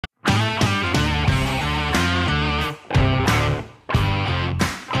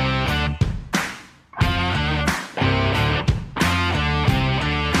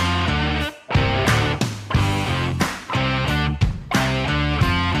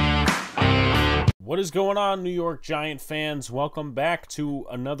What is going on, New York Giant fans? Welcome back to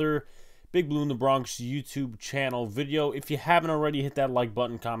another Big Blue in the Bronx YouTube channel video. If you haven't already, hit that like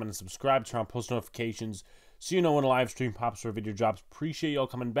button, comment, and subscribe. Turn on post notifications so you know when a live stream pops or a video drops. Appreciate y'all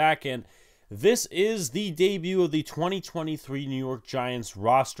coming back. And this is the debut of the 2023 New York Giants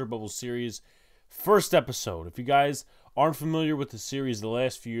roster bubble series. First episode. If you guys aren't familiar with the series the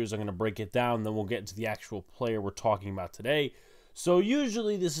last few years, I'm going to break it down. Then we'll get into the actual player we're talking about today. So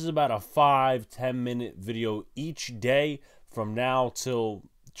usually this is about a 5-10 minute video each day from now till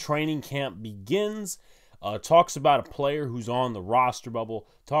training camp begins. Talks about a player who's on the roster bubble,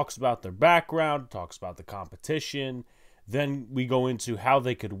 talks about their background, talks about the competition. Then we go into how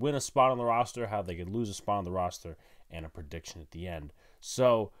they could win a spot on the roster, how they could lose a spot on the roster, and a prediction at the end.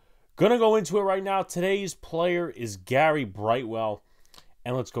 So gonna go into it right now. Today's player is Gary Brightwell,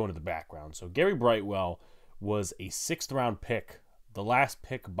 and let's go into the background. So Gary Brightwell was a 6th round pick, the last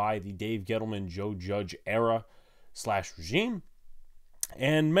pick by the Dave Gettleman, Joe Judge era / regime.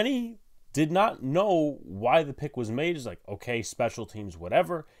 And many did not know why the pick was made. It's like, okay, special teams,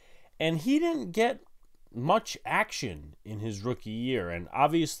 whatever. And he didn't get much action in his rookie year. And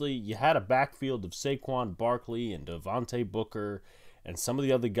obviously you had a backfield of Saquon Barkley and Devontae Booker and some of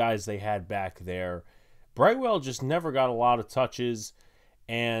the other guys they had back there. Brightwell just never got a lot of touches.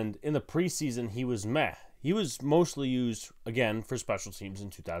 And in the preseason, he was meh. He was mostly used, again, for special teams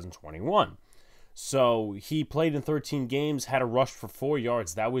in 2021. So he played in 13 games, had a rush for 4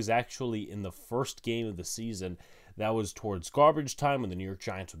 yards. That was actually in the first game of the season. That was towards garbage time when the New York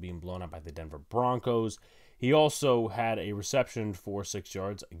Giants were being blown out by the Denver Broncos. He also had a reception for 6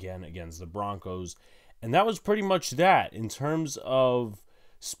 yards, again, against the Broncos. And that was pretty much that. In terms of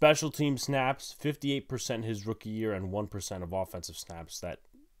special team snaps, 58% his rookie year and 1% of offensive snaps. That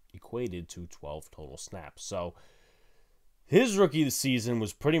equated to 12 total snaps. So his rookie season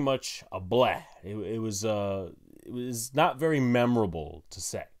was pretty much a bleh. It was not very memorable to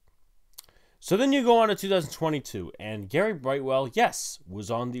say. So then you go on to 2022, and Gary Brightwell, yes, was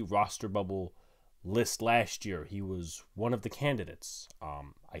on the roster bubble list last year. He was one of the candidates.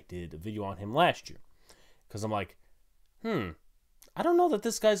 I did a video on him last year because I'm like, I don't know that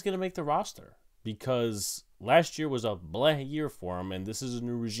this guy's going to make the roster, because last year was a bleh year for him, and this is a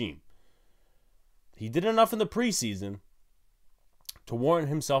new regime. He did enough in the preseason to warrant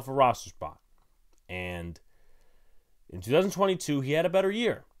himself a roster spot. And in 2022, he had a better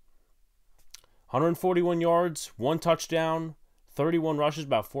year. 141 yards, 1 touchdown, 31 rushes,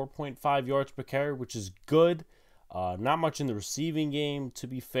 about 4.5 yards per carry, which is good. Not much in the receiving game, to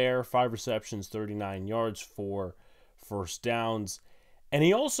be fair. 5 receptions, 39 yards, 4 first downs. And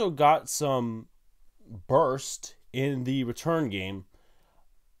he also got some burst in the return game.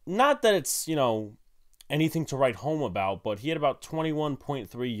 Not that it's, anything to write home about, but he had about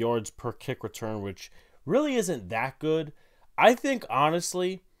 21.3 yards per kick return, which really isn't that good. I think,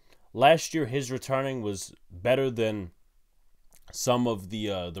 honestly, last year his returning was better than some of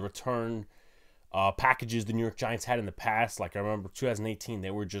the return packages the New York Giants had in the past. Like, I remember 2018,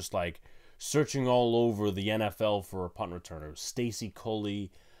 they were just like searching all over the NFL for a punt returner. Stacy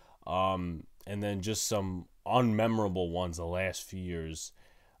Coley, and then just some unmemorable ones the last few years.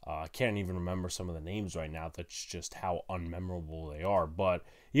 I can't even remember some of the names right now. That's just how unmemorable they are. But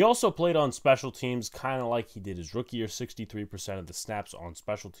he also played on special teams, kind of like he did his rookie year, 63% of the snaps on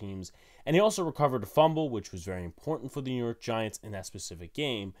special teams. And he also recovered a fumble, which was very important for the New York Giants in that specific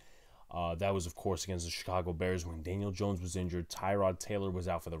game. That was, of course, against the Chicago Bears when Daniel Jones was injured. Tyrod Taylor was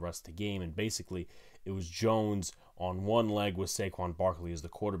out for the rest of the game. And basically, it was Jones on one leg with Saquon Barkley as the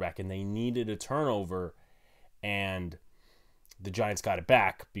quarterback. And they needed a turnover. And the Giants got it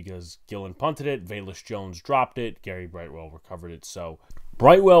back because Gillen punted it. Velus Jones dropped it. Gary Brightwell recovered it. So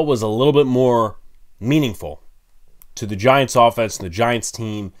Brightwell was a little bit more meaningful to the Giants offense and the Giants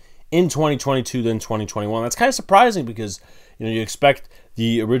team in 2022 than 2021. That's kind of surprising because you expect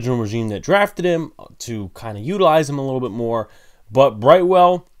the original regime that drafted him to kind of utilize him a little bit more. But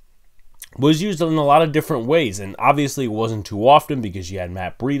Brightwell was used in a lot of different ways. And obviously it wasn't too often because you had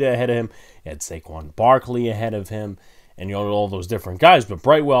Matt Breida ahead of him. You had Saquon Barkley ahead of him. And you know all those different guys. But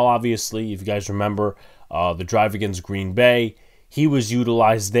Brightwell, obviously, if you guys remember the drive against Green Bay, he was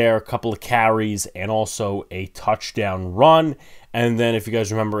utilized there, a couple of carries, and also a touchdown run. And then if you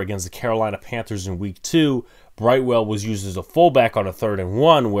guys remember against the Carolina Panthers in Week 2, Brightwell was used as a fullback on a 3rd and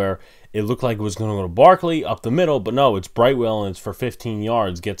 1 where it looked like it was going to go to Barkley up the middle, but no, it's Brightwell, and it's for 15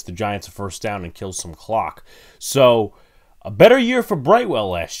 yards, gets the Giants a first down and kills some clock. So a better year for Brightwell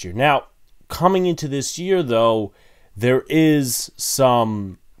last year. Now, coming into this year, though, there is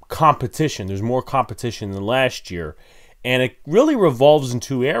some competition. There's more competition than last year. And it really revolves in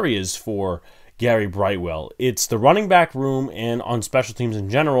 2 areas for Gary Brightwell. It's the running back room and on special teams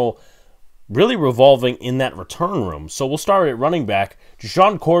in general really revolving in that return room. So we'll start at running back.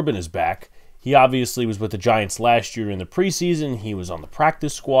 Jashaun Corbin is back. He obviously was with the Giants last year in the preseason. He was on the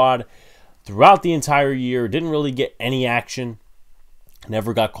practice squad throughout the entire year. Didn't really get any action.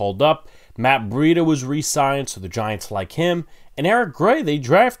 Never got called up. Matt Breida was re-signed, so the Giants like him. And Eric Gray, they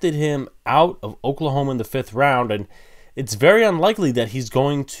drafted him out of Oklahoma in the 5th round, and it's very unlikely that he's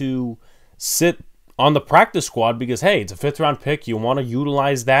going to sit on the practice squad because, hey, it's a 5th-round pick. You want to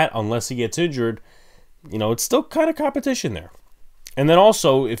utilize that unless he gets injured. You know, it's still kind of competition there. And then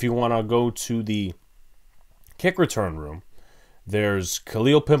also, if you want to go to the kick return room, there's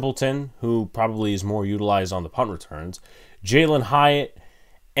Khalil Pimpleton, who probably is more utilized on the punt returns, Jalen Hyatt,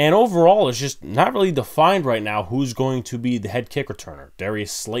 and overall, it's just not really defined right now who's going to be the head kick returner.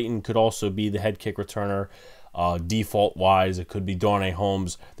 Darius Slayton could also be the head kick returner. Default-wise, it could be Darnay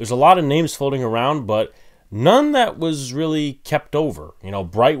Holmes. There's a lot of names floating around, but none that was really kept over. You know,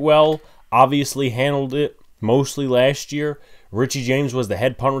 Brightwell obviously handled it mostly last year. Richie James was the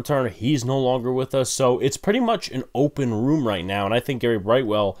head punt returner. He's no longer with us, so it's pretty much an open room right now, and I think Gary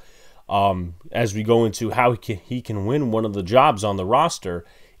Brightwell, as we go into how he can win one of the jobs on the roster,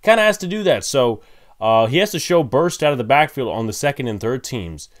 kind of has to do that. So he has to show burst out of the backfield on the 2nd and 3rd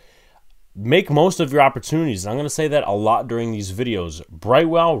teams. Make most of your opportunities. I'm going to say that a lot during these videos.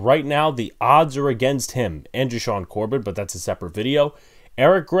 Brightwell, right now, the odds are against him and Jashaun Corbin, but that's a separate video.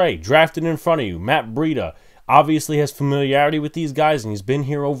 Eric Gray, drafted in front of you. Matt Breida obviously has familiarity with these guys, and he's been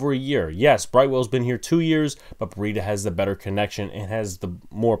here over a year. Yes, Brightwell's been here 2 years, but Breida has the better connection and has the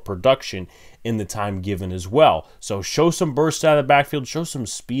more production in the time given as well. So show some burst out of the backfield, show some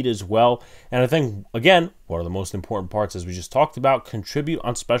speed as well. And I think, again, one of the most important parts, as we just talked about, contribute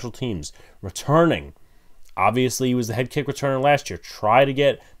on special teams. Returning. Obviously, he was the head kick returner last year. Try to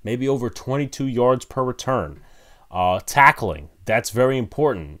get maybe over 22 yards per return. Tackling. That's very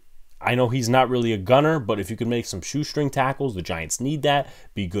important. I know he's not really a gunner, but if you can make some shoestring tackles, the Giants need that.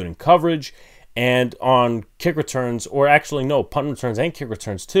 Be good in coverage. And on kick returns, or actually, no, punt returns and kick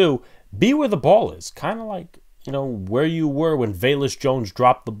returns too, be where the ball is. Kind of like, you know, where you were when Velus Jones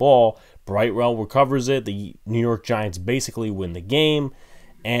dropped the ball. Brightwell recovers it. The New York Giants basically win the game.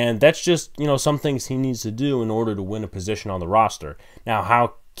 And that's just, you know, some things he needs to do in order to win a position on the roster. Now,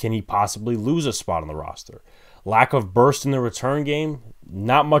 how can he possibly lose a spot on the roster? Lack of burst in the return game,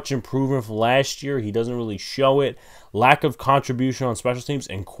 not much improvement from last year. He doesn't really show it. Lack of contribution on special teams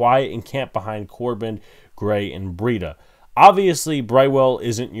and quiet in camp behind Corbin, Gray, and Breida. Obviously, Brightwell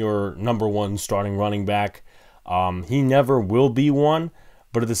isn't your #1 starting running back. He never will be one.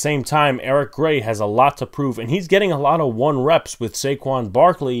 But at the same time, Eric Gray has a lot to prove, and he's getting a lot of 1 reps with Saquon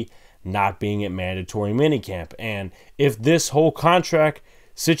Barkley not being at mandatory minicamp. And if this whole contract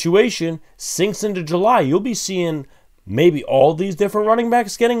situation sinks into July, you'll be seeing maybe all these different running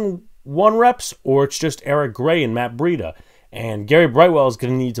backs getting 1 reps, or it's just Eric Gray and Matt Breida. And Gary Brightwell is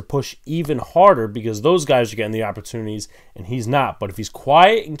going to need to push even harder because those guys are getting the opportunities and he's not. But if he's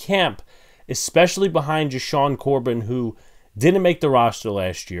quiet in camp, especially behind Jashaun Corbin, who didn't make the roster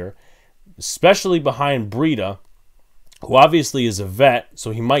last year, especially behind Breida, who obviously is a vet,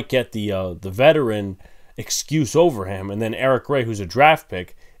 so he might get the veteran excuse over him, and then Eric Gray, who's a draft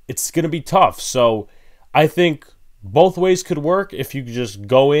pick, it's going to be tough. So I think both ways could work if you just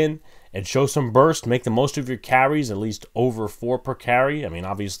go in and show some burst, make the most of your carries, at least over 4 per carry. I mean,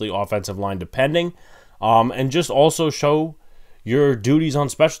 obviously offensive line depending, and just also show your duties on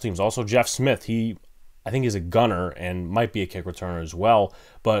special teams. Also, Jeff Smith, I think he's a gunner and might be a kick returner as well.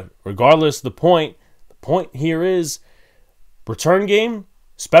 But regardless, the point here is return game,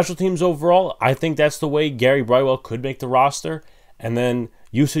 special teams overall. I think that's the way Gary Brightwell could make the roster. And then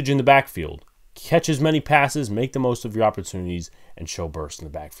usage in the backfield. Catch as many passes, make the most of your opportunities, and show burst in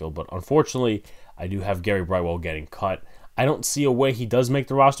the backfield. But unfortunately, I do have Gary Brightwell getting cut. I don't see a way he does make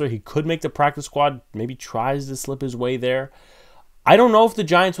the roster. He could make the practice squad, maybe tries to slip his way there. I don't know if the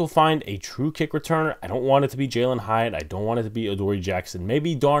Giants will find a true kick returner. I don't want it to be Jalen Hyatt. I don't want it to be Adoree Jackson.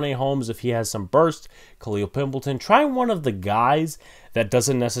 Maybe Darnay Holmes if he has some burst. Khalil Pimpleton. Try one of the guys that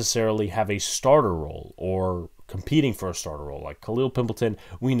doesn't necessarily have a starter role or competing for a starter role. Like Khalil Pimpleton,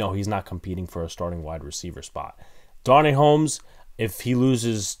 we know he's not competing for a starting wide receiver spot. Darnay Holmes, if he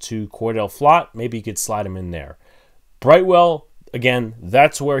loses to Cordell Flott, maybe you could slide him in there. Brightwell, again,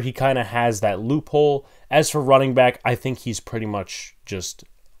 that's where he kind of has that loophole. As for running back, I think he's pretty much just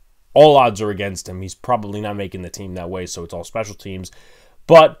all odds are against him. He's probably not making the team that way, so it's all special teams.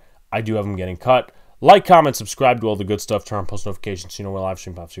 But I do have him getting cut. Like, comment, subscribe, do all the good stuff. Turn on post notifications so you know when live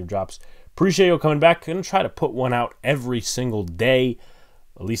stream pops your drops. Appreciate you coming back. I'm going to try to put one out every single day.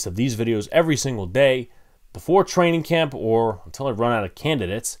 at least of these videos every single day before training camp or until I run out of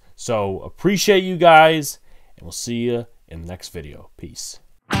candidates. So appreciate you guys, and we'll see you in the next video. Peace.